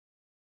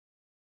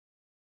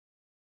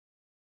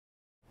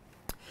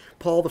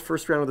Paul, the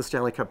first round of the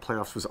Stanley Cup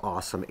playoffs was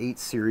awesome. 8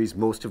 series,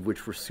 most of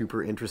which were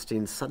super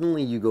interesting.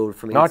 Suddenly you go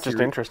from 8 Not series,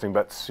 just interesting,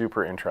 but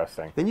super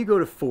interesting. then you go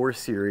to 4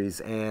 series,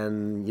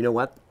 and you know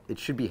what? It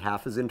should be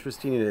half as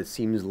interesting, and it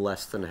seems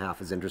less than half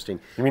as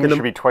interesting. You mean it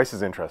should be twice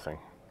as interesting?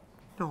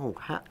 No.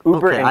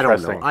 Uber okay,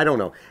 interesting. I don't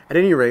know. At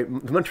any rate,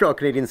 the Montreal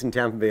Canadiens and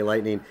Tampa Bay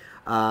Lightning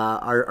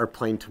are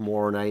playing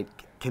tomorrow night.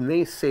 Can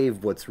they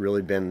save what's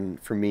really been,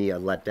 for me, a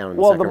letdown in the second round?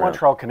 Well, the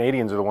Montreal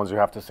Canadiens are the ones who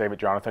have to save it,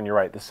 Jonathan. You're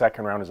right. The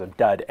second round is a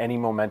dud. Any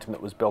momentum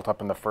that was built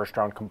up in the first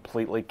round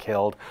completely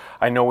killed.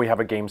 I know we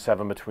have a Game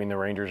 7 between the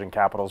Rangers and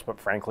Capitals,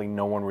 but frankly,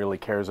 no one really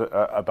cares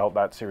about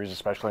that series,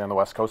 especially on the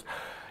West Coast.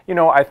 You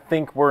know, I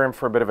think we're in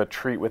for a bit of a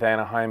treat with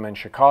Anaheim and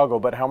Chicago,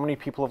 but how many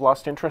people have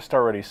lost interest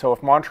already? So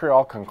if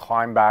Montreal can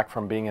climb back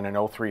from being in an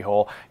 0-3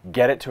 hole,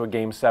 get it to a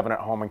Game 7 at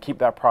home, and keep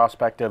that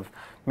prospect of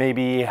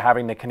maybe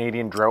having the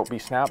Canadian drought be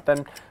snapped,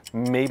 then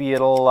maybe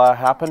it'll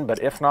happen. But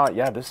if not,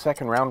 yeah, this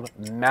second round,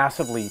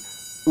 massively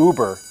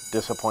uber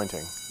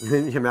disappointing.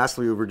 Yeah,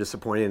 massively uber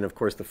disappointing. And of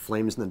course, the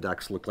Flames and the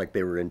Ducks looked like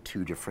they were in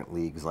 2 different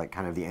leagues, like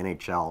kind of the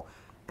NHL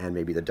and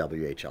maybe the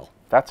WHL.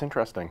 That's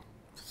interesting.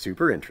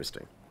 Super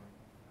interesting.